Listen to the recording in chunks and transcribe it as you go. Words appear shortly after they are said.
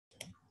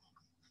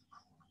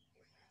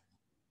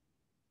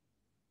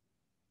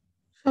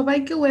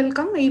সবাইকে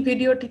ওয়েলকাম এই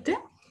ভিডিওটিতে।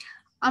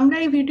 আমরা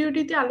এই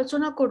ভিডিওটিতে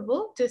আলোচনা করব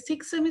যে 6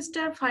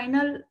 সেমিস্টার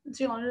ফাইনাল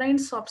যে অনলাইন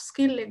সফট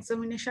স্কিল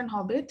এক্সামিনেশন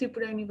হবে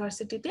ত্রিপুরা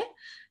ইউনিভার্সিটিতে,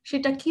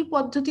 সেটা কি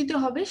পদ্ধতিতে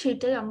হবে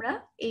সেটাই আমরা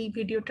এই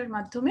ভিডিওটার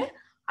মাধ্যমে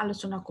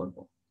আলোচনা করব।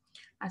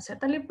 আচ্ছা,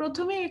 তাহলে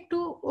প্রথমে একটু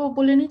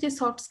বলে নিই যে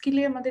সফট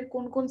স্কিলে আমাদের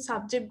কোন কোন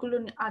সাবজেক্টগুলো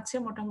আছে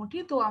মোটামুটি।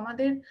 তো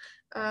আমাদের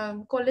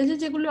কলেজে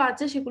যেগুলো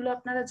আছে সেগুলো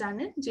আপনারা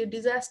জানেন, যে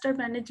disaster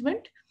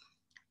management,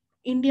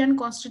 Indian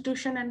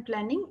constitution and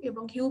planning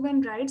এবং human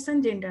rights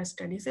and gender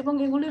studies, এবং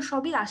এগুলো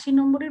সবই 80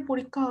 নম্বরের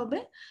পরীক্ষা হবে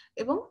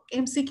এবং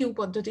এমসিকিউ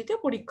পদ্ধতিতে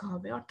পরীক্ষা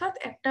হবে। অর্থাৎ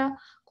একটা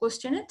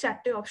কোশ্চেনের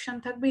 4টে অপশন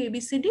থাকবে,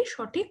 এবিসিডি,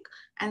 সঠিক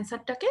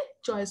অ্যান্সারটাকে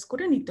চয়েস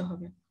করে নিতে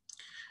হবে।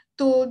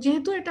 তো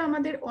যেহেতু এটা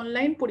আমাদের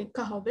অনলাইন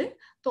পরীক্ষা হবে,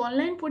 তো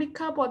অনলাইন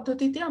পরীক্ষা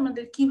পদ্ধতিতে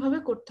আমাদের কিভাবে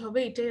করতে হবে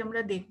এটাই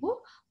আমরা দেখব।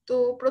 তো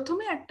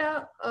প্রথমে একটা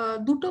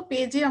দুটো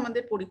পেজে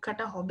আমাদের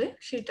পরীক্ষাটা হবে।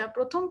 সেটা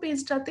প্রথম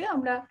পেজটাতে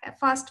আমরা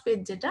ফার্স্ট পেজ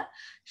যেটা,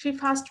 সেই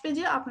ফার্স্ট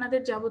পেজে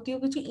আপনাদের যাবতীয়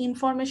কিছু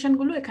ইনফরমেশন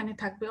গুলো এখানে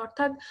থাকবে।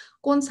 অর্থাৎ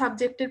কোন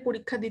সাবজেক্টের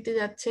পরীক্ষা দিতে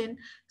যাচ্ছেন,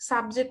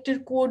 সাবজেক্টের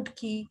কোড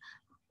কি,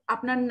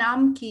 আপনার নাম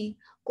কি,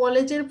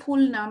 কলেজের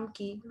ফুল নাম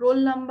কি, রোল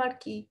নাম্বার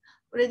কি,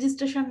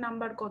 রেজিস্ট্রেশন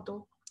নাম্বার কত,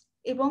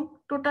 এবং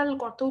টোটাল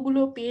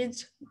কতগুলো পেজ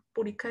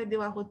পরীক্ষায়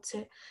দেওয়া হচ্ছে,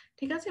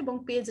 ঠিক আছে, এবং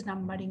পেজ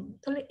নাম্বারিং।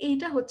 তাহলে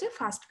এইটা হচ্ছে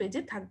ফার্স্ট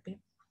পেজে থাকবে।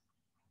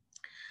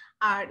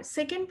 আর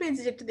সেকেন্ড পেজ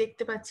যেটা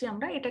দেখতে পাচ্ছি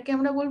আমরা, এটাকে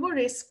আমরা বলবো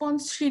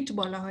রেসপন্স শিট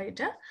বলা হয়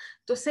এটা।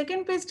 তো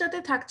সেকেন্ড পেজটাতে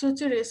থাকছে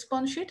হচ্ছে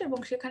রেসপন্স শিট, এবং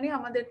সেখানে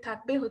আমাদের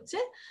থাকবে হচ্ছে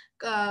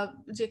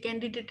যে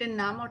ক্যান্ডিডেটের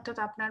নাম, অর্থাৎ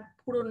আপনার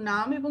পুরো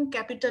নাম এবং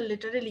ক্যাপিটাল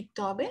লেটারে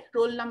লিখতে হবে,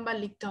 রোল নাম্বার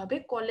লিখতে হবে,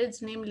 কলেজ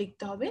নেম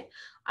লিখতে হবে,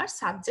 আর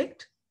সাবজেক্ট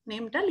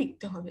নেমটা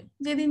লিখতে হবে।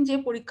 যেদিন যে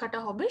পরীক্ষাটা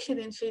হবে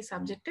সেদিন সেই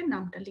সাবজেক্টের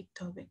নামটা লিখতে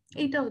হবে।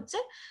 এইটা হচ্ছে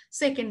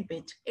সেকেন্ড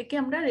পেজ, একে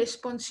আমরা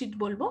রেসপন্স শিট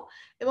বলবো।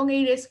 এবং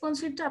এই রেসপন্স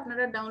শিটটা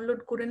আপনারা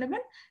ডাউনলোড করে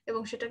নেবেন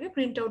এবং সেটাকে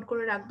প্রিন্ট আউট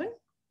করে রাখবেন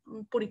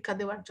পরীক্ষা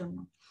দেওয়ার জন্য।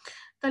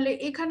 তাহলে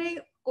এখানে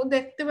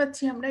দেখতে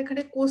পাচ্ছি আমরা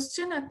এখানে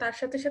কোশ্চেন আর তার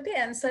সাথে সাথে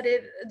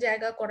অ্যান্সারের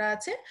জায়গা করা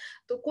আছে।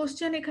 তো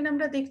কোশ্চেন এখানে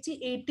আমরা দেখছি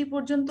 80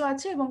 পর্যন্ত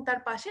আছে এবং তার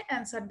পাশে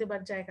অ্যান্সার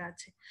দেবার জায়গা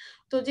আছে।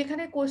 তো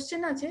যেখানে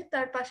কোশ্চেন আছে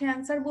তার পাশে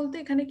অ্যান্সার বলতে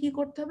এখানে কি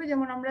করতে হবে,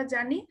 যেমন আমরা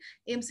জানি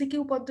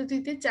এমসিকিউ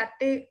পদ্ধতিতে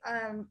 4টে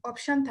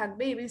অপশন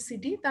থাকবে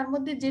এবিসিডি, তার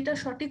মধ্যে যেটা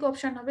সঠিক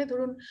অপশন হবে,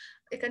 ধরুন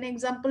এখানে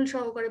এক্সাম্পল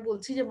সহকারে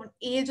বলছি, যেমন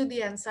এ যদি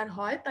অ্যান্সার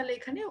হয় তাহলে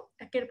এখানে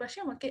একের পাশে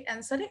আমাকে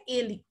অ্যান্সারে এ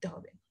লিখতে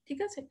হবে, ঠিক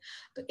আছে।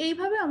 তো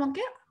এইভাবে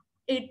আমাকে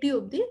 80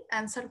 অবধি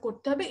অ্যান্সার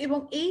করতে হবে, এবং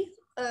এই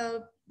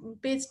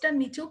পেজটার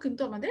নিচেও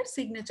কিন্তু আমাদের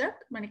সিগনেচার,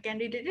 মানে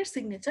ক্যান্ডিডেটের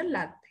সিগনেচার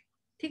লাগবে,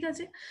 ঠিক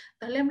আছে।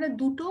 তাহলে আমরা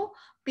দুটো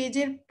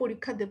পেজের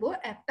পরীক্ষা দেব।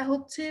 একটা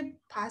হচ্ছে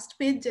ফার্স্ট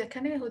পেজ,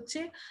 যেখানে হচ্ছে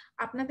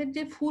আপনাদের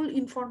যে ফুল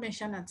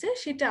ইনফরমেশন আছে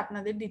সেটা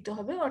আপনাদের দিতে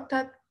হবে,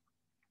 অর্থাৎ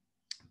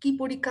কি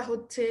পরীক্ষা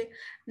হচ্ছে,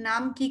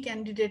 নাম কি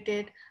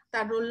ক্যান্ডিডেটের,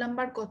 তার রোল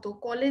নাম্বার কত,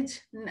 কলেজ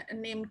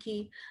নেম কি,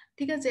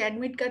 ঠিক আছে,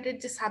 অ্যাডমিট কার্ডের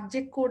যে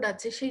সাবজেক্ট কোড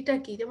আছে সেইটা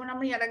কি। যেমন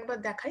আমি আরেকবার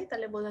দেখাই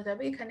তাহলে বোঝা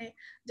যাবে। এখানে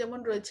যেমন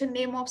রয়েছে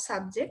নেম অফ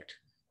সাবজেক্ট,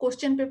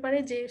 কোশ্চেন পেপারে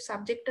যে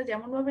সাবজেক্টটা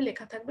যেমন ভাবে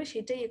লেখা থাকবে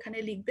সেটাই এখানে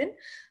লিখবেন।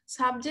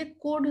 সাবজেক্ট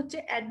কোড হচ্ছে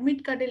অ্যাডমিট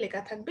কার্ডে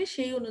লেখা থাকবে,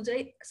 সেই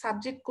অনুযায়ী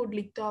সাবজেক্ট কোড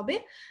লিখতে হবে।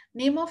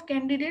 নেম অফ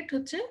ক্যান্ডিডেট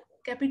হচ্ছে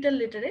ক্যাপিটাল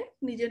লেটারে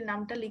নিজের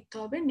নামটা লিখতে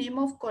হবে। নেম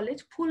অফ কলেজ,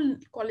 ফুল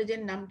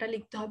কলেজের নামটা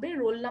লিখতে হবে।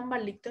 রোল নাম্বার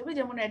লিখতে হবে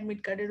যেমন অ্যাডমিট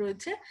কার্ডে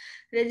রয়েছে,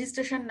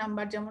 রেজিস্ট্রেশন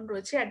নাম্বার যেমন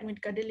রয়েছে অ্যাডমিট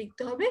কার্ডে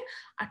লিখতে হবে,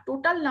 আর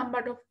টোটাল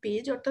নাম্বার অফ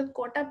পেজ, অর্থাৎ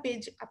কটা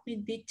পেজ আপনি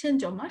দিচ্ছেন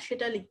জমা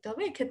সেটা লিখতে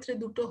হবে। এক্ষেত্রে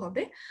দুটো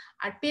হবে।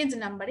 আর পেজ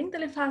নাম্বারিং,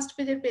 তাহলে ফার্স্ট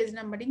পেজের পেজ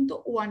নাম্বারিং তো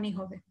 1ই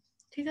হবে,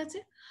 ঠিক আছে।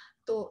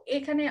 তো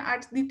এখানে আর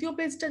দ্বিতীয়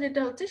পেজটা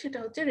যেটা হচ্ছে সেটা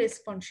হচ্ছে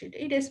রেসপন্স শিট।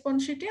 এই রেসপন্স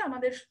শিটে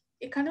আমাদের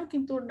এখানেও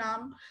কিন্তু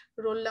নাম,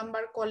 রোল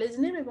নাম্বার, কলেজ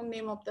নেম এবং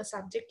নেম অফ দ্য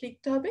সাবজেক্ট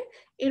লিখতে হবে।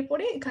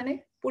 এরপরে এখানে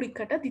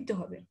পরীক্ষাটা দিতে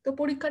হবে। তো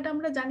পরীক্ষাটা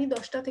আমরা জানি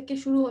 10টা থেকে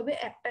শুরু হবে,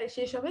 1টায়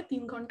শেষ হবে,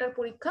 3 ঘন্টার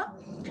পরীক্ষা।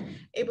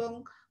 এবং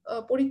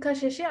পরীক্ষা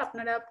শেষে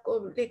আপনারা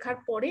লেখার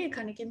পরে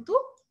এখানে কিন্তু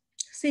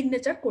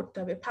সিগনেচার করতে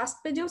হবে। ফার্স্ট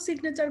পেজেও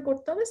সিগনেচার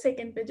করতে হবে,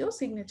 সেকেন্ড পেজেও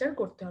সিগনেচার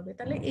করতে হবে।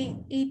 তাহলে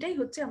এইটাই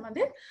হচ্ছে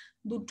আমাদের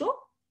দুটো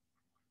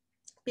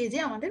পেজে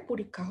আমাদের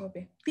পরীক্ষা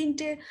হবে।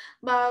 3টে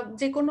বা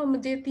যে কোনো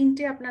যে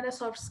 3টে আপনারা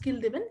সফট স্কিল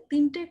দেবেন,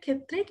 3টে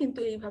ক্ষেত্রে কিন্তু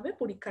এইভাবে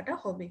পরীক্ষাটা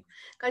হবে।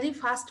 কাজেই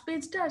ফার্স্ট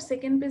পেজটা আর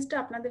সেকেন্ড পেজটা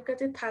আপনাদের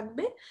কাছে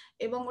থাকবে,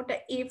 এবং ওটা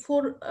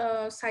A4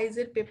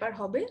 সাইজের পেপার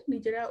হবে।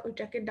 নিজেরা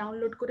ওইটাকে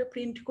ডাউনলোড করে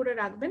প্রিন্ট করে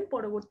রাখবেন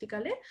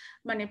পরবর্তীকালে,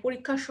 মানে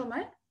পরীক্ষার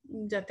সময়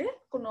যাতে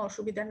কোনো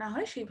অসুবিধা না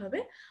হয় সেইভাবে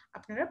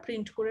আপনারা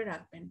প্রিন্ট করে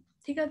রাখবেন,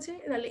 ঠিক আছে।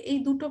 তাহলে এই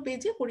দুটো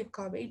পেজে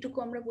পরীক্ষা হবে, এইটুকু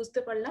আমরা বুঝতে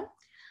পারলাম।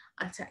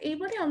 আচ্ছা,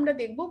 এইবারে আমরা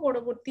দেখব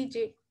পরবর্তী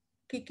যে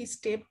কি কি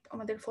স্টেপ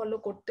আমাদের ফলো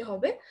করতে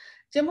হবে।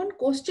 যেমন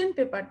কোশ্চেন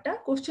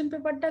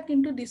পেপারটা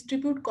কিন্তু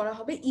ডিস্ট্রিবিউট করা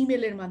হবে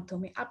ইমেলের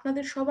মাধ্যমে।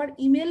 আপনাদের সবার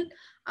ইমেল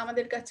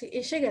আমাদের কাছে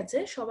এসে গেছে,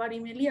 সবার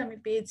ইমেলই আমি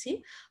পেয়েছি।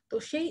 তো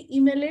সেই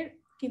ইমেলের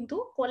কিন্তু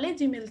কলেজ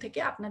ইমেল থেকে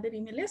আপনাদের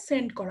ইমেলে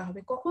সেন্ড করা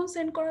হবে। কখন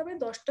সেন্ড করা হবে?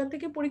 10টা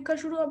থেকে পরীক্ষা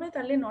শুরু হবে,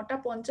 তাহলে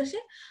 9:50-এ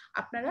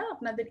আপনারা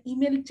আপনাদের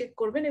ইমেল চেক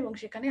করবেন এবং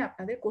সেখানে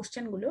আপনাদের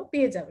কোশ্চেনগুলো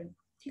পেয়ে যাবেন,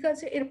 ঠিক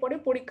আছে। এরপরে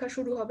পরীক্ষা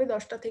শুরু হবে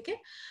 10টা থেকে,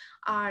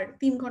 আর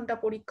 3 ঘন্টা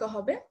পরীক্ষা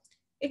হবে।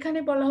 এখানে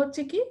বলা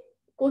হচ্ছে কি,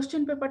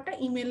 কোশ্চেন পেপারটা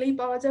ইমেলেই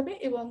পাওয়া যাবে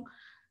এবং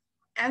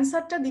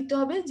অ্যান্সারটা দিতে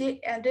হবে যে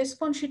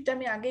রেসপন্স শিটটা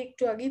আমি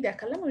একটু আগেই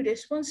দেখালাম, ওই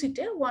রেসপন্স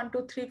শিটে 1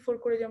 2 3 4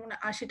 করে যেমন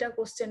 80টা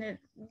কোশ্চেনের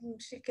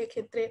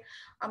ক্ষেত্রে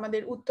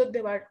আমাদের উত্তর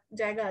দেওয়ার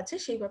জায়গা আছে,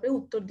 সেইভাবে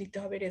উত্তর দিতে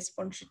হবে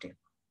রেসপন্স শিটে।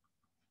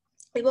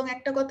 এবং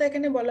একটা কথা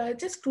এখানে বলা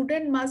হয়েছে,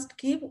 student must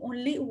give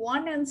only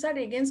one answer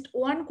against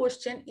one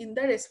question in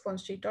the response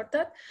sheet,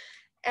 অর্থাৎ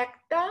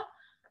একটা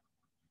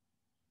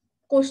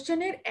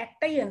কোশ্চেনের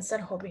একটাই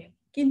অ্যান্সার হবে,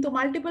 কিন্তু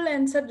মাল্টিপল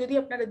অ্যান্সার যদি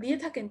আপনারা দিয়ে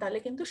থাকেন তাহলে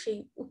কিন্তু সেই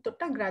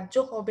উত্তরটা গ্রাহ্য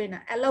হবে না,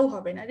 অ্যালাউ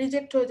হবে না,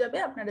 রিজেক্ট হয়ে যাবে,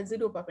 আপনারা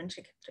 0 পাবেন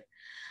সেক্ষেত্রে।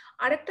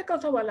 আরেকটা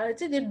কথা বলা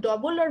হয়েছে যে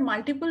double or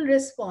multiple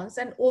response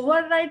and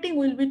over writing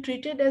will be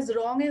treated as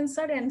wrong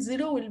answer and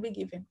 0 will be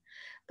given.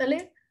 তাহলে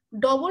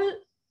ডবল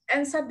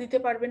অ্যান্সার দিতে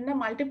পারবেন না,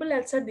 মাল্টিপল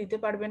অ্যান্সার দিতে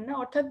পারবেন না,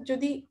 অর্থাৎ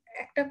যদি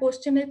একটা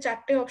কোশ্চেনের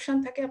 4টে অপশন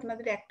থাকে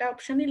আপনাদের একটা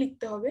অপশনই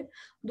লিখতে হবে,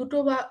 দুটো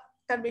বা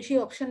তার বেশি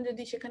অপশন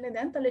যদি সেখানে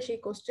দেন তাহলে সেই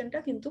কোশ্চেনটা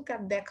কিন্তু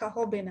দেখা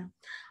হবে না।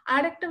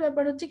 আর একটা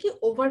ব্যাপার হচ্ছে কি,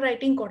 ওভার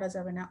রাইটিং করা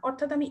যাবে না,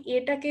 অর্থাৎ আমি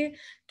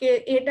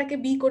এটাকে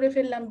বি করে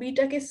ফেললাম,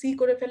 বিটাকে সি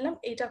করে ফেললাম,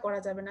 এটা করা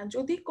যাবে না।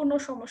 যদি কোনো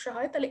সমস্যা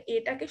হয় তাহলে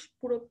এটাকে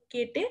পুরো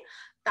কেটে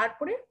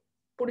তারপরে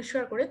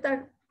পরিষ্কার করে তার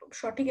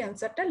সঠিক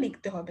অ্যান্সারটা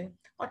লিখতে হবে,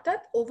 অর্থাৎ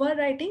ওভার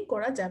রাইটিং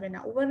করা যাবে না।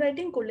 ওভার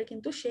রাইটিং করলে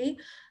কিন্তু সেই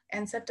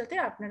অ্যান্সারটাতে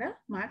আপনারা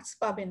মার্কস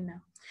পাবেন না।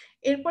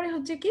 এরপরে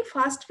হচ্ছে কি,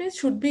 first page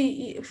should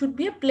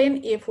B A plane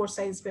A4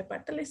 size paper.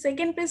 তাহলে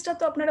সেকেন্ড পেজটা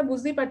তো আপনারা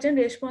বুঝতেই পারছেন,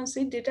 রেসপন্স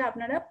শিট, যেটা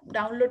আপনারা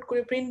ডাউনলোড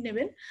করে প্রিন্ট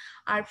নেবেন।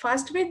 আর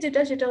ফার্স্ট পেজ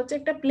সেটা হচ্ছে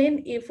একটা প্লেন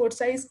A4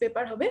 সাইজ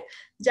পেপার হবে,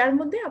 যার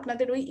মধ্যে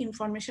আপনাদের ওই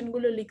ইনফরমেশন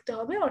গুলো লিখতে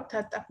হবে,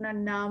 অর্থাৎ আপনার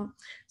নাম,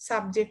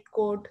 সাবজেক্ট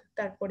কোড,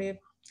 তারপরে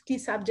কি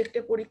সাবজেক্টে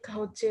পরীক্ষা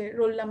হচ্ছে,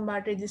 রোল নাম্বার,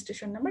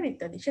 রেজিস্ট্রেশন নাম্বার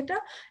ইত্যাদি। সেটা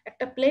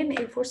একটা প্লেন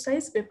A4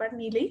 সাইজ পেপার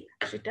নিলেই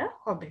সেটা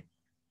হবে।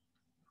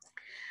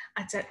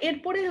 আচ্ছা,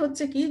 এরপরে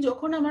হচ্ছে কি,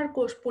 যখন আমার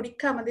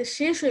পরীক্ষা আমাদের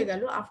শেষ হয়ে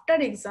গেল, আফটার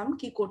এক্সাম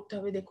কি করতে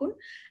হবে দেখুন,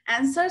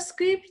 answer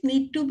script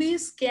need to B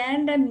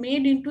scanned and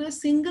made into a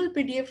single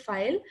PDF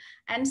file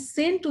and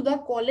send to the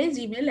college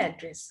email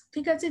address.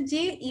 ঠিক আছে,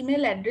 যে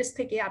ইমেল অ্যাড্রেস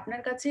থেকে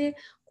আপনার কাছে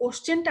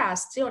কোশ্চেনটা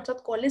আসছে, অর্থাৎ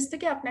কলেজ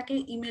থেকে আপনাকে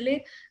ইমেলে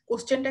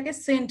কোশ্চেনটাকে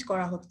সেন্ড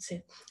করা হচ্ছে,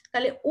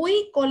 তাহলে ওই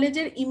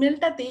কলেজের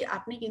ইমেলটাতেই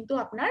আপনি কিন্তু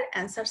আপনার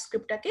অ্যান্সার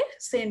স্ক্রিপ্টটাকে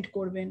সেন্ড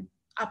করবেন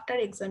আফটার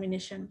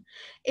এক্সামিনেশন।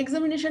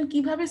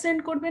 কিভাবে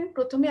সেন্ড করবেন,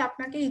 প্রথমে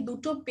আপনাকে এই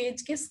দুটো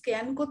পেজকে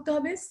স্ক্যান করতে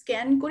হবে,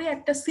 স্ক্যান করে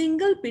একটা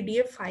সিঙ্গেল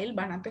PDF ফাইল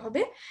বানাতে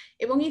হবে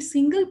এবং এই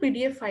সিঙ্গেল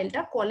PDF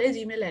ফাইলটা কলেজ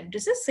ইমেল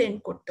অ্যাড্রেসে সেন্ড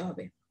করতে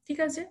হবে। ঠিক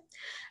আছে,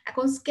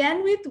 এখন স্ক্যান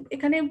উইথ,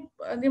 এখানে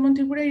যেমন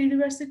ত্রিপুরা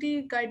ইউনিভার্সিটি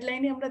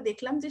গাইডলাইনে আমরা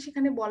দেখলাম যে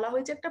সেখানে বলা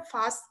হয়েছে একটা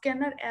ফাস্ট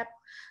স্ক্যানার অ্যাপ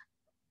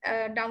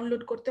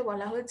ডাউনলোড করতে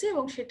বলা হয়েছে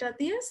এবং সেটা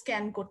দিয়ে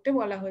স্ক্যান করতে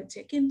বলা হয়েছে,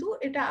 কিন্তু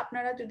এটা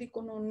আপনারা যদি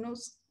কোনো অন্য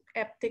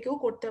অ্যাপ থেকেও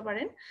করতে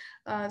পারেন।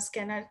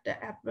 স্ক্যানার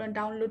অ্যাপ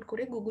ডাউনলোড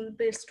করে গুগল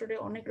প্লে স্টোরে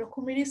অনেক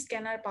রকমেরই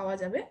স্ক্যানার পাওয়া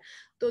যাবে।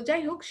 তো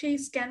যাই হোক, সেই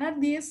স্ক্যানার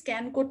দিয়ে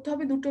স্ক্যান করতে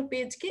হবে দুটো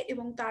পেজকে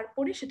এবং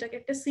তারপরে সেটাকে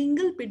একটা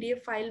সিঙ্গেল PDF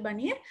ফাইল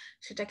বানিয়ে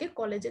সেটাকে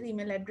কলেজের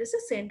ইমেল অ্যাড্রেসে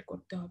সেন্ড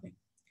করতে হবে।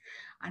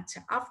 আচ্ছা,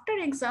 after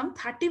exam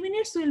 30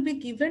 minutes will be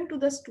given to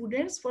the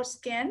students for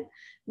scan,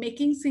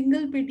 making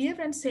single PDF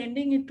and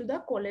sending it to the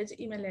college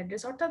email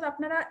address। অর্থাৎ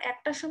আপনারা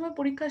একটার সময়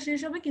পরীক্ষা শেষ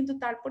হবে, কিন্তু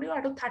তারপরেও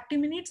আরো 30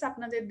 মিনিটস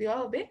আপনাদের দেওয়া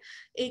হবে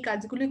এই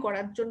কাজগুলি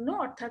করার জন্য।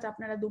 অর্থাৎ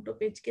আপনারা দুটো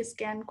পেজকে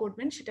স্ক্যান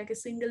করবেন, সেটাকে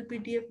সিঙ্গেল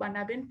PDF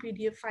বানাবেন,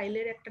 PDF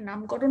ফাইলের একটা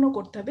নামকরণও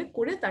করতে হবে,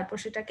 করে তারপর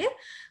সেটাকে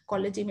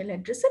কলেজ ইমেল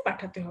অ্যাড্রেসে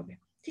পাঠাতে হবে।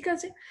 ঠিক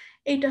আছে,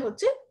 এইটা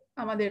হচ্ছে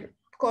আমাদের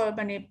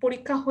মানে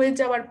পরীক্ষা হয়ে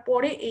যাওয়ার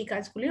পরে এই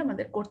কাজগুলি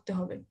আমাদের করতে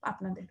হবে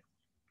আপনাদের।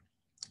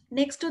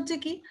 নেক্সট হচ্ছে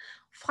কি,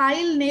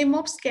 file name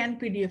of scan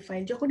PDF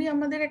file. যখনই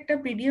আমাদের একটা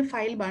PDF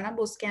ফাইল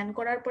বানাবো, স্ক্যান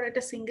করার পর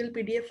একটা সিঙ্গেল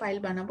PDF ফাইল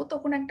বানাবো,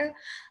 তখন একটা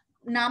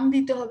নাম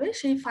দিতে হবে।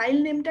 সেই ফাইল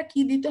নেমটা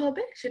কি দিতে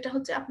হবে, সেটা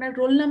হচ্ছে আপনার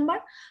রোল নাম্বার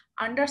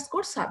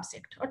আন্ডারস্কোর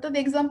সাবজেক্ট। অর্থাৎ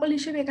এক্সাম্পল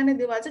হিসেবে এখানে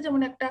দেওয়া আছে,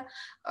 যেমন একটা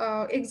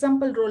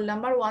example roll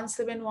number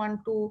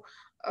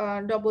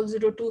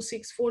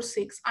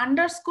 1712002646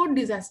 underscore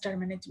disaster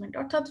management.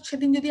 অর্থাৎ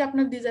সেদিন যদি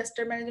আপনার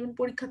ডিজাস্টার ম্যানেজমেন্ট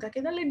পরীক্ষা থাকে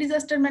তাহলে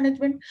ডিজাস্টার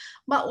ম্যানেজমেন্ট,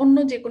 বা অন্য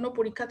যে কোনো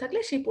পরীক্ষা থাকলে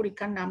সেই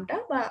পরীক্ষার নামটা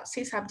বা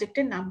সেই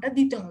সাবজেক্টের নামটা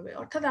দিতে হবে।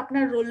 অর্থাৎ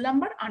আপনার রোল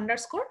নাম্বার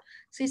আন্ডারস্কোর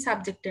সেই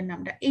সাবজেক্টের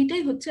নামটা,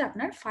 এইটাই হচ্ছে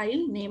আপনার ফাইল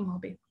নেম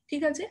হবে।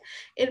 ঠিক আছে,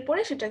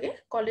 এরপরে সেটাকে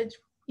কলেজ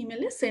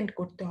ইমেলে সেন্ড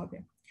করতে হবে।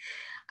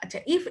 আচ্ছা,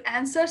 if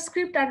answer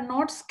script are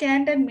not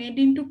scanned and made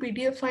into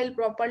PDF file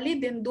properly,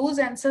 then those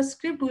answer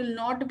script will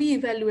not be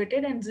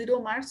evaluated and 0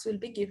 marks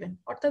will be given।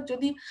 অর্থাৎ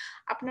যদি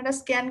আপনারা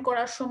স্ক্যান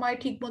করার সময়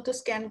ঠিকমতো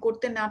স্ক্যান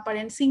করতে না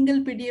পারেন, সিঙ্গেল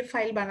PDF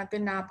ফাইল বানাতে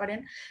না পারেন,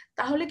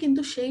 তাহলে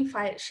কিন্তু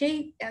সেই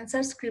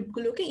অ্যান্সার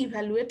স্ক্রিপ্টগুলোকে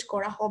ইভ্যালুয়েট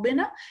করা হবে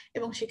না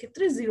এবং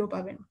সেক্ষেত্রে 0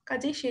 পাবেন।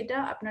 কাজেই সেটা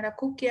আপনারা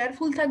খুব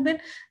কেয়ারফুল থাকবেন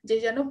যে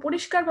যেন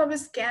পরিষ্কারভাবে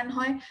স্ক্যান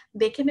হয়,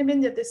 দেখে নেবেন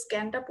যাতে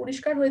স্ক্যানটা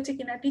পরিষ্কার হয়েছে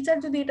কিনা। টিচার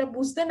যদি এটা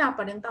বুঝতে না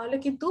পারেন তাহলে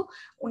কিন্তু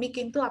উনি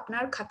কিন্তু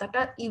আপনার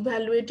খাতাটা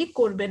ইভ্যালুয়েটই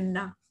করবেন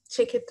না,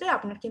 সেক্ষেত্রে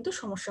আপনার কিন্তু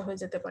সমস্যা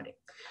হয়ে যেতে পারে।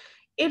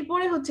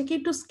 এরপরে হচ্ছে কি,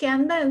 two scan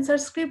the answer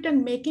script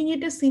and making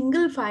it a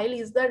single file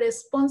is the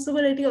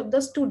responsibility of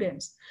the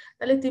students.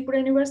 তাহলে ত্রিপুরা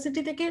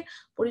ইউনিভার্সিটি থেকে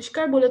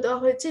পরিষ্কার বলে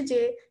দেওয়া হয়েছে যে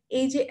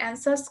এই যে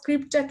অ্যান্সার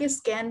স্ক্রিপ্টটাকে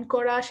স্ক্যান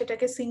করা,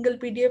 সেটাকে সিঙ্গেল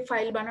পিডিএফ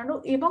ফাইল বানানো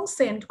এবং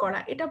সেন্ড করা,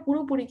 এটা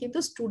পুরোপুরি কিন্তু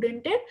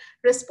স্টুডেন্টের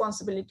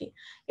রেসপন্সিবিলিটি।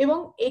 এবং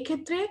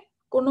এক্ষেত্রে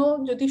কোনো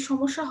যদি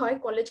সমস্যা হয়,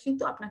 কলেজ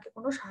কিন্তু আপনাকে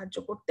কোনো সাহায্য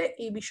করতে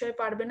এই বিষয়ে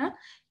পারবে না।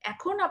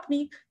 এখন আপনি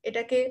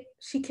এটাকে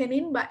শিখে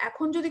নিন, বা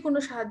এখন যদি কোনো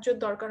সাহায্যের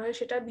দরকার হয়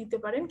সেটা দিতে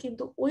পারেন,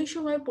 কিন্তু ওই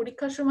সময়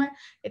পরীক্ষার সময়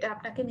এটা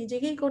আপনাকে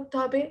নিজেকেই করতে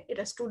হবে,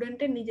 এটা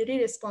স্টুডেন্টের নিজেরই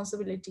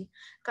রেসপন্সিবিলিটি।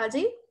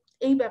 কাজেই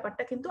এই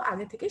ব্যাপারটা কিন্তু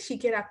আগে থেকে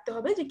শিখে রাখতে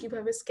হবে যে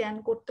কিভাবে স্ক্যান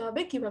করতে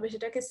হবে, কিভাবে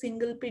সেটাকে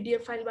সিঙ্গেল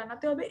পিডিএফ ফাইল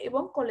বানাতে হবে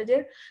এবং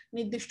কলেজের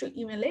নির্দিষ্ট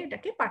ইমেলে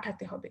এটাকে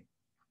পাঠাতে হবে।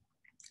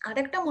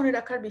 আরেকটা মনে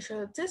রাখার বিষয়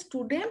হচ্ছে,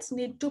 students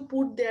need to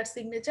put there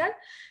signature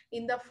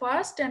in the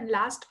first and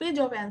last page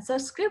of answer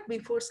script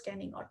before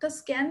scanning. অর্থাৎ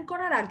স্ক্যান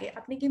করার আগে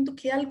আপনি কিন্তু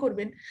খেয়াল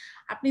করবেন,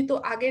 আপনি তো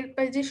আগের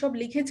পেজে সব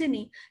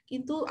লিখেছেনই,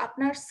 কিন্তু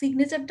আপনার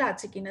সিগনেচারটা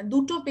আছে কিনা,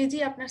 দুটো পেজে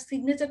আপনার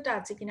সিগনেচারটা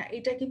আছে কিনা,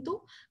 এটা কিন্তু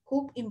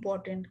খুব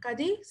ইম্পর্টেন্ট।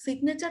 কাজেই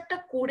সিগনেচারটা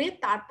করে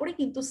তারপরে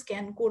কিন্তু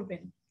স্ক্যান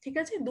করবেন, ঠিক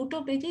আছে? দুটো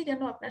পেজেই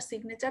যেন আপনার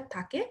সিগনেচার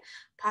থাকে,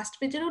 ফার্স্ট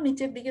পেজেরও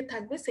নিচের দিকে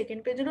থাকবে,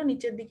 সেকেন্ড পেজেরও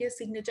নিচের দিকে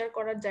সিগনেচার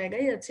করার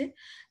জায়গায় আছে।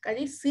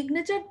 কাজেই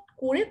সিগনেচার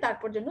করে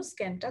তারপর যেন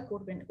স্ক্যানটা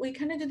করবেন।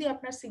 ওইখানে যদি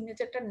আপনার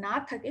সিগনেচারটা না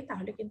থাকে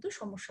তাহলে কিন্তু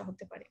সমস্যা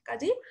হতে পারে,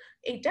 কাজেই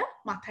এইটা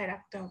মাথায়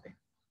রাখতে হবে।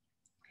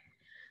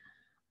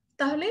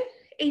 তাহলে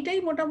এইটাই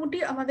মোটামুটি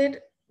আমাদের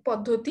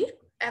পদ্ধতি।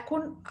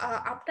 এখন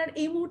আপনার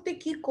এই মুহূর্তে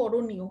কি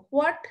করণীয়,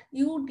 what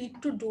you need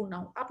to do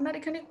now. আপনার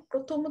এখানে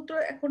প্রথমত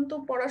এখন তো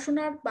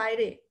পড়াশোনার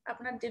বাইরে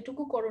আপনার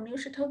যেটুকু করণীয়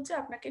সেটা হচ্ছে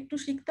আপনাকে একটু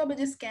শিখতে হবে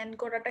যে স্ক্যান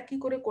করাটা কি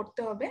করে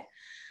করতে হবে।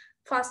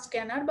 ফাস্ট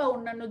স্ক্যানার বা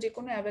অন্যান্য যে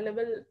কোনো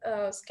অ্যাভেলেবল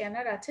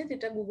স্ক্যানার আছে,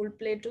 যেটা গুগল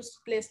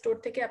প্লে স্টোর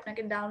থেকে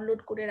আপনাকে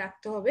ডাউনলোড করে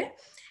রাখতে হবে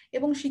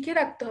এবং শিখে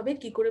রাখতে হবে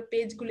কি করে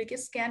পেজগুলিকে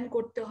স্ক্যান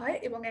করতে হয়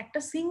এবং একটা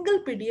সিঙ্গেল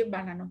পিডিএফ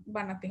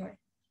বানাতে হয়,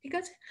 ঠিক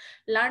আছে?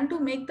 Learn to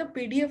make the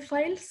PDF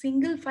file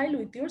single file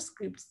with your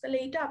scripts, তাহলে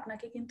এইটা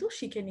আপনাকে কিন্তু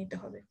শিখে নিতে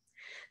হবে।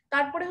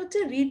 তারপরে হচ্ছে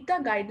read the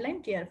guideline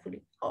carefully.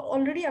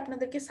 Already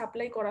আপনাদেরকে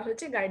সাপ্লাই করা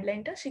হয়েছে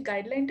গাইডলাইনটা, সেই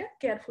গাইডলাইনটা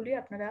কেয়ারফুলি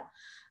আপনারা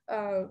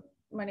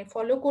মানে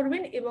ফলো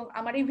করবেন এবং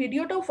আমার এই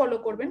ভিডিওটাও ফলো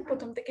করবেন।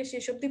 প্রথম থেকে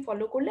শেষ অবধি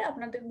ফলো করলে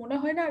আপনাদের মনে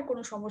হয় না আর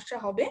কোনো সমস্যা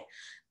হবে।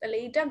 তাহলে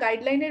এইটা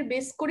গাইডলাইনের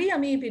বেস করেই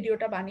আমি এই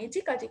ভিডিওটা বানিয়েছি,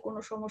 কাজে কোনো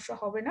সমস্যা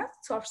হবে না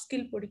সফট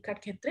স্কিল পরীক্ষার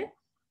ক্ষেত্রে।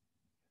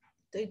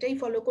 তো এটাই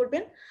ফলো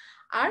করবেন।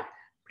 আর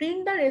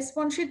print the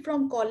response sheet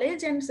from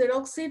college and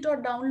xerox it or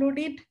download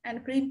it and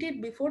print it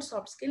before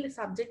soft skill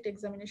subject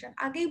examination।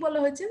 আগেই বলা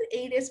হয়েছে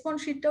এই রেসপন্স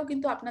শিটটাও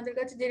কিন্তু আপনাদের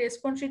কাছে, যে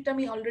রেসপন্স শিটটা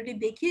আমি অলরেডি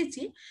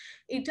দেখিয়েছি,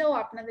 এটাও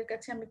আপনাদের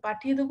কাছে আমি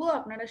পাঠিয়ে দেবো।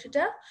 আপনারা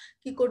সেটা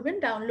কি করবেন,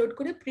 ডাউনলোড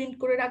করে প্রিন্ট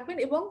করে রাখবেন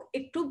এবং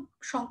একটু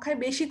সংখ্যায়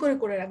বেশি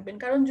করে রাখবেন,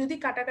 কারণ যদি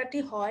কাটাকাটি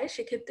হয়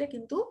সেক্ষেত্রে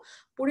কিন্তু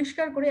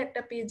পরিষ্কার করে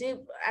একটা পেজে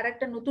আর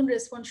একটা নতুন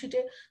রেসপন্স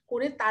শিটে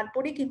করে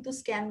তারপরে কিন্তু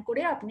স্ক্যান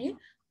করে আপনি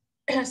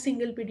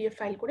সিঙ্গেল পিডিএফ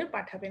ফাইল করে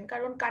পাঠাবেন,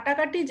 কারণ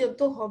কাটাকাটি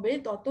যত হবে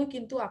তত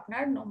কিন্তু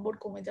আপনার নম্বর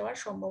কমে যাওয়ার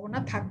সম্ভাবনা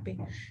থাকবে।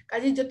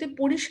 কাজেই যাতে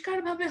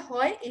পরিষ্কারভাবে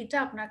হয় এটা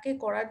আপনাকে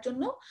করার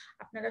জন্য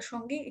আপনারা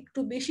সঙ্গে একটু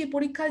বেশি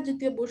পরীক্ষা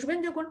দিতে বসবেন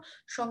যখন,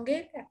 সঙ্গে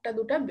একটা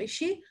দুটা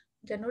বেশি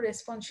যেন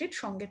রেসপন্স শিট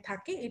সঙ্গে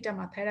থাকে, এটা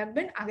মাথায়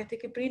রাখবেন, আগে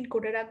থেকে প্রিন্ট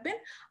করে রাখবেন।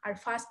 আর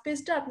ফার্স্ট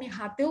পেজটা আপনি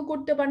হাতেও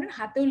করতে পারেন,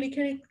 হাতেও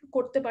লিখে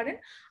করতে পারেন,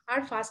 আর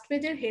ফার্স্ট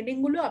পেজের হেডিং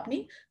গুলো আপনি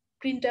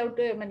প্রিন্ট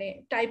আউটে মানে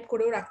টাইপ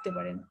করেও রাখতে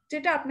পারেন,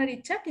 যেটা আপনার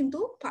ইচ্ছা, কিন্তু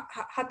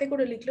হাতে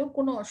করে লিখলেও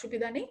কোনো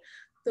অসুবিধা নেই।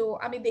 তো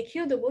আমি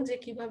দেখিয়েও দেবো যে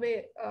কিভাবে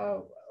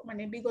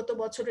মানে বিগত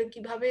বছরে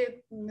কিভাবে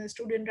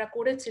স্টুডেন্টরা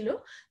করেছিল,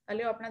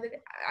 তাহলে আপনাদের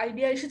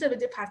আইডিয়া এসে যাবে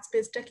যে ফার্স্ট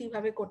পেজটা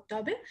কিভাবে করতে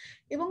হবে।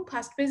 এবং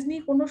ফার্স্ট পেজ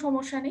নিয়ে কোনো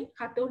সমস্যা নেই,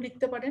 হাতেও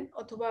লিখতে পারেন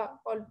অথবা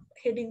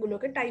হেডিং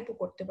গুলোকে টাইপও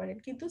করতে পারেন,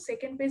 কিন্তু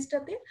সেকেন্ড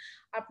পেজটাতে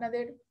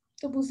আপনাদের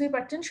তো বুঝতেই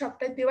পারছেন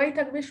সবটাই দেওয়াই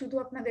থাকবে, শুধু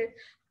আপনাদের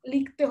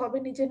লিখতে হবে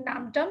নিজের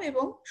নামটাম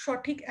এবং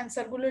সঠিক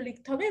অ্যান্সার গুলো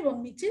লিখতে হবে এবং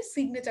নিচে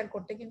সিগনেচার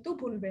করতে কিন্তু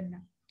ভুলবেন না,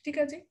 ঠিক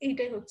আছে?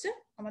 এইটাই হচ্ছে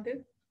আমাদের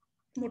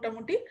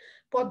মোটামুটি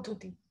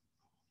পদ্ধতি।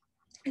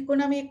 এখন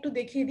আমি একটু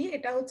দেখিয়ে দিই,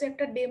 এটা হচ্ছে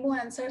একটা ডেমো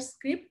অ্যান্সার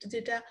স্ক্রিপ্ট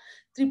যেটা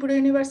ত্রিপুরা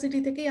ইউনিভার্সিটি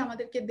থেকেই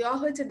আমাদেরকে দেওয়া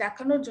হয়েছে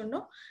দেখানোর জন্য।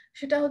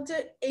 সেটা হচ্ছে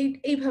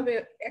এইভাবে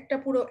একটা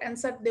পুরো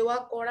অ্যান্সার দেওয়া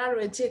করা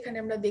রয়েছে। এখানে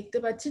আমরা দেখতে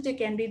পাচ্ছি যে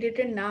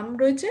ক্যান্ডিডেটের নাম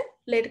রয়েছে,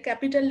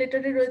 ক্যাপিটাল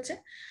লেটারে রয়েছে,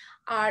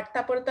 আর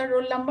তারপরে তার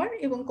রোল নাম্বার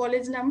এবং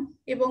কলেজ নাম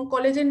এবং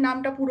কলেজের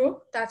নামটা পুরো,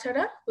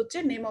 তাছাড়া হচ্ছে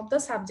নেম অফ দ্য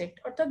সাবজেক্ট,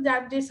 অর্থাৎ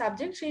যার যে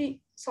সাবজেক্ট সেই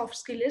সফট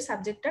স্কিলের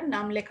সাবজেক্টটার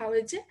নাম লেখা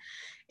হয়েছে।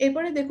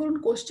 এরপরে দেখুন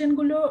কোশ্চেন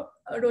গুলো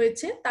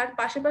রয়েছে, তার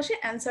পাশে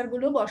অ্যান্সার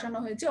গুলো বসানো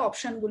হয়েছে,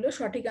 অপশন গুলো,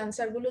 সঠিক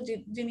অ্যান্সার গুলো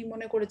যিনি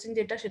মনে করেছেন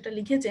যেটা সেটা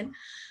লিখেছেন।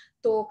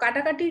 তো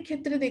কাটাকাটির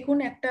ক্ষেত্রে দেখুন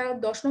একটা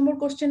 10 নম্বর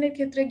কোশ্চেনের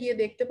ক্ষেত্রে গিয়ে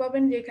দেখতে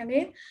পাবেন যে এখানে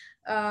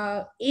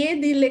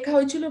এ লেখা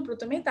হয়েছিল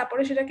প্রথমে,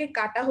 তারপরে সেটাকে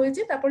কাটা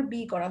হয়েছে, তারপর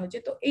বি করা হয়েছে।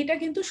 তো এইটা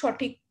কিন্তু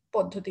সঠিক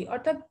পদ্ধতি,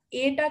 অর্থাৎ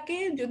এটাকে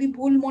যদি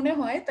ভুল মনে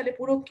হয় তাহলে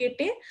পুরো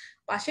কেটে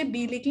পাশে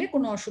বি লিখলে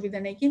কোনো অসুবিধা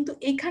নেই। কিন্তু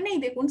এখানেই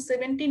দেখুন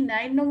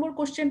 79 নম্বর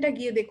কোশ্চেনটা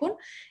গিয়ে দেখুন,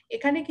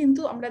 এখানে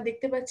কিন্তু আমরা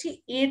দেখতে পাচ্ছি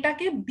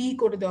এটাকে বি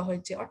করে দেওয়া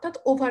হয়েছে, অর্থাৎ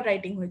ওভার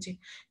রাইটিং হয়েছে।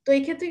 তো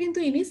এই ক্ষেত্রে কিন্তু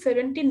ইনি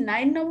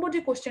 79 নম্বর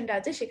যে কোশ্চেনটা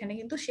আছে সেখানে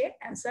কিন্তু সে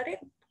অ্যান্সারে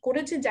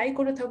করেছে যাই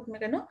করে থাকুক না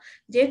কেন,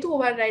 যেহেতু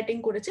ওভার রাইটিং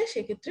করেছে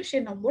সেক্ষেত্রে সে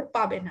নম্বর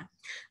পাবে না।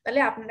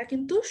 তাহলে আপনারা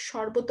কিন্তু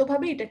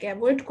সর্বতভাবে এটাকে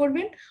অ্যাভয়েড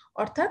করবেন,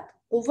 অর্থাৎ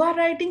ওভার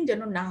রাইটিং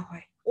যেন না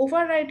হয়।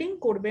 ওভার রাইটিং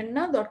করবেন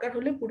না, দরকার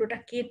হলে পুরোটা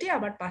কেটে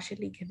আবার পাশে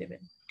লিখে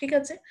দেবেন, ঠিক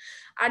আছে।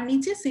 আর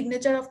নিচে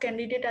সিগনেচার অফ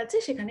ক্যান্ডিডেট আছে,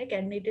 সেখানে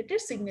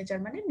ক্যান্ডিডেটের সিগনেচার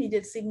মানে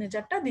নিজের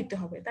সিগনেচারটা দিতে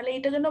হবে। তাহলে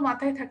এটা যেন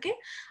মাথায় থাকে,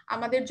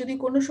 আমাদের যদি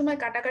কোনো সময়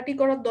কাটাকাটি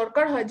করার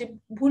দরকার হয় যে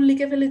ভুল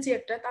লিখে ফেলেছি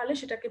একটা, তাহলে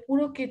সেটাকে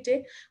পুরো কেটে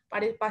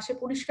পাশে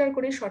পরিষ্কার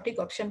করে সঠিক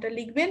অপশনটা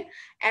লিখবেন।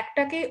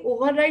 একটাকে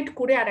ওভাররাইট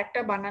করে আর একটা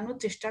বানানোর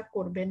চেষ্টা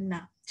করবেন না,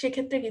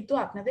 সেক্ষেত্রে কিন্তু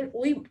আপনাদের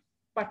ওই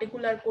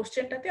পার্টিকুলার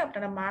কোশ্চেনটাতে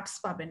আপনারা মার্কস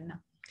পাবেন না,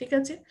 ঠিক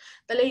আছে।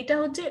 তাহলে এইটা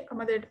হচ্ছে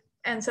আমাদের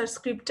অ্যান্সার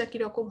স্ক্রিপ্টটা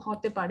কিরকম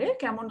হতে পারে,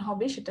 কেমন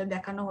হবে সেটা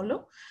দেখানো হলো।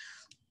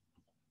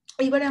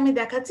 এইবারে আমি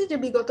দেখাচ্ছি যে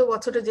বিগত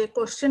বছরে যে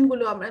কোশ্চেন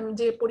গুলো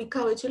যে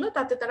পরীক্ষা হয়েছিল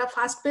তাতে তারা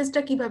ফার্স্ট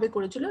পেজটা কিভাবে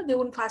করেছিল।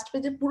 দেখুন ফার্স্ট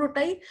পেজে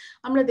পুরোটাই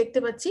আমরা দেখতে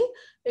পাচ্ছি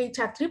এই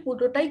ছাত্রী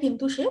পুরোটাই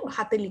কিন্তু সে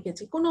হাতে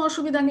লিখেছে, কোনো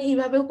অসুবিধা নেই,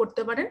 এইভাবেও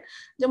করতে পারেন।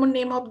 যেমন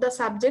নেম অফ দ্য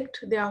সাবজেক্ট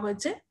দেওয়া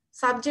হয়েছে,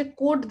 সাবজেক্ট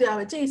কোড দেওয়া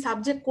হয়েছে, এই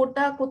সাবজেক্ট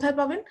কোডটা কোথায়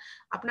পাবেন,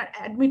 আপনার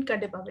অ্যাডমিট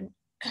কার্ডে পাবেন।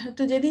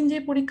 তো যেদিন যে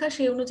পরীক্ষা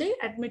সেই অনুযায়ী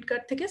অ্যাডমিট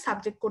কার্ড থেকে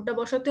সাবজেক্ট কোডটা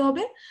বসাতে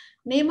হবে।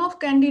 নেম অফ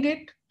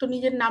ক্যান্ডিডেট, তো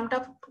নিজের নামটা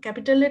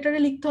ক্যাপিটাল লেটারে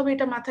লিখতে হবে,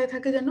 এটা মাথায়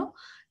থাকে যেন।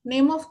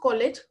 নেম অফ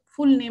কলেজ,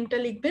 ফুল নেমটা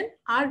লিখবেন,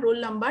 আর রোল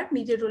নাম্বার,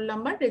 নিজের roll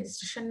number,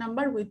 registration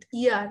number with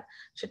ইয়ার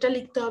সেটা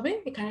লিখতে হবে।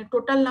 এখানে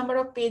টোটাল নাম্বার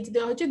অফ পেজ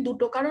দেওয়া হয়েছে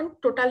দুটো, কারণ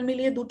টোটাল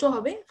মিলিয়ে দুটো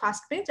হবে,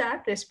 ফার্স্ট পেজ আর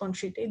রেসপন্স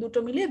শিট, এই দুটো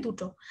মিলিয়ে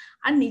দুটো,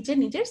 আর নিচে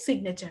নিজের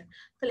সিগনেচার।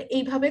 তাহলে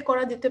এইভাবে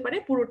করা যেতে পারে,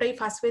 পুরোটাই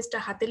ফার্স্ট পেজটা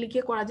হাতে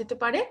লিখে করা যেতে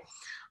পারে।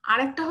 আর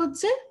একটা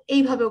হচ্ছে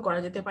এইভাবেও করা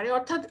যেতে পারে,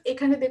 অর্থাৎ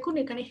এখানে দেখুন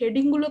এখানে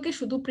হেডিং গুলোকে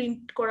শুধু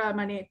প্রিন্ট করা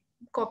মানে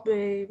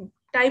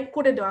টাইপ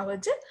করে দেওয়া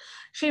হয়েছে,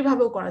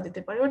 সেইভাবেও করা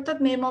যেতে পারে। অর্থাৎ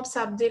name of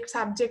subject,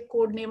 subject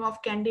code, name of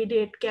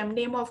candidate,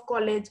 name of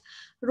college,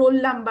 roll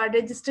number,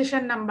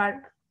 registration number,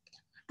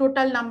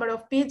 total number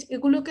of page,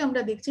 এগুলোকে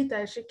আমরা দেখছি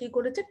তাই সে কি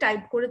করেছে,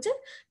 টাইপ করেছে,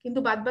 কিন্তু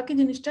বাদবাকি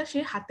জিনিসটা সে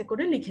হাতে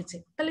করে লিখেছে।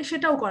 তাহলে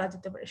সেটাও করা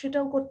যেতে পারে,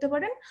 সেটাও করতে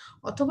পারেন,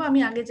 অথবা আমি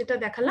আগে যেটা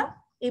দেখালাম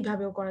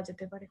এইভাবেও করা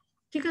যেতে পারে,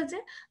 ঠিক আছে।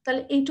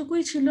 তাহলে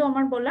এইটুকুই ছিল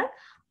আমার বলার।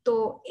 তো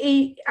এই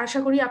আশা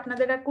করি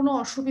আপনাদের আর কোনো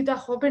অসুবিধা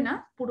হবে না,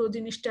 পুরো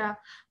জিনিসটা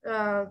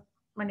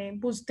মানে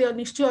বুঝতে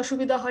নিশ্চয়ই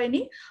অসুবিধা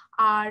হয়নি।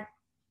 আর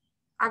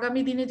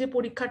আগামী দিনে যে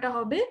পরীক্ষাটা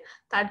হবে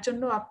তার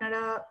জন্য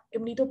আপনারা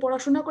এমনি তো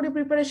পড়াশোনা করে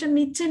প্রিপারেশন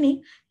নিচ্ছেনই,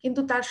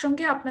 কিন্তু তার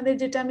সঙ্গে আপনাদের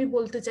যেটা আমি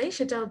বলতে চাই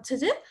সেটা হচ্ছে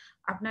যে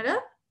আপনারা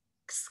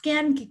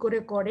স্ক্যান কি করে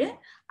করে,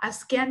 আর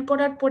স্ক্যান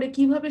করার পরে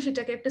কিভাবে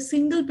সেটাকে একটা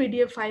সিঙ্গেল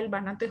পিডিএফ ফাইল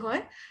বানাতে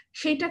হয়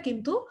সেইটা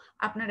কিন্তু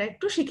আপনারা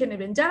একটু শিখে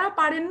নেবেন। যারা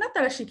পারেন না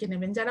তারা শিখে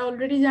নেবেন, যারা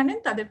অলরেডি জানেন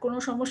তাদের কোনো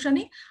সমস্যা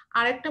নেই।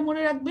 আর একটা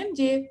মনে রাখবেন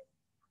যে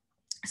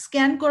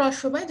স্ক্যান করার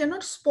সময় যেন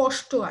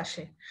স্পষ্ট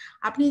আসে,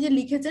 আপনি যে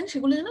লিখেছেন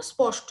সেগুলো যেন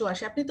স্পষ্ট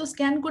আসে। আপনি তো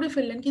স্ক্যান করে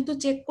ফেললেন কিন্তু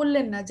চেক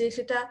করলেন না যে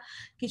সেটা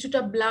কিছুটা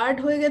ব্লার্ড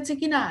হয়ে গেছে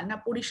কিনা, না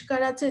পরিষ্কার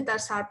আছে,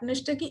 তার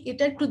শার্পনেসটা কি,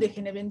 এটা একটু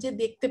দেখে নেবেন যে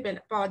দেখতে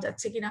পাওয়া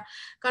যাচ্ছে কিনা।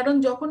 কারণ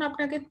যখন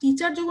আপনাকে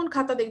টিচার যখন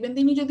খাতা দেখবেন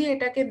তিনি যদি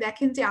এটাকে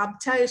দেখেন যে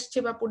আবছা এসছে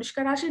বা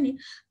পরিষ্কার আসেনি,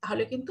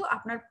 তাহলে কিন্তু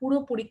আপনার পুরো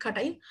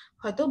পরীক্ষাটাই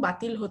হয়তো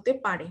বাতিল হতে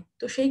পারে।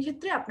 তো সেই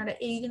ক্ষেত্রে আপনারা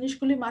এই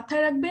জিনিসগুলি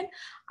মাথায় রাখবেন,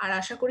 আর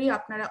আশা করি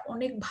আপনারা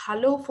অনেক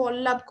ভালো ফল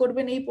লাভ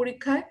করবেন এই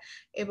পরীক্ষায়,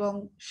 এবং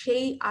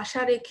সেই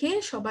আশা রেখে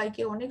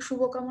সবাইকে অনেক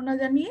শুভকামনা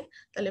জানিয়ে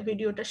তাহলে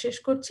ভিডিওটা শেষ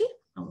করছি।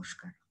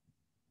 নমস্কার।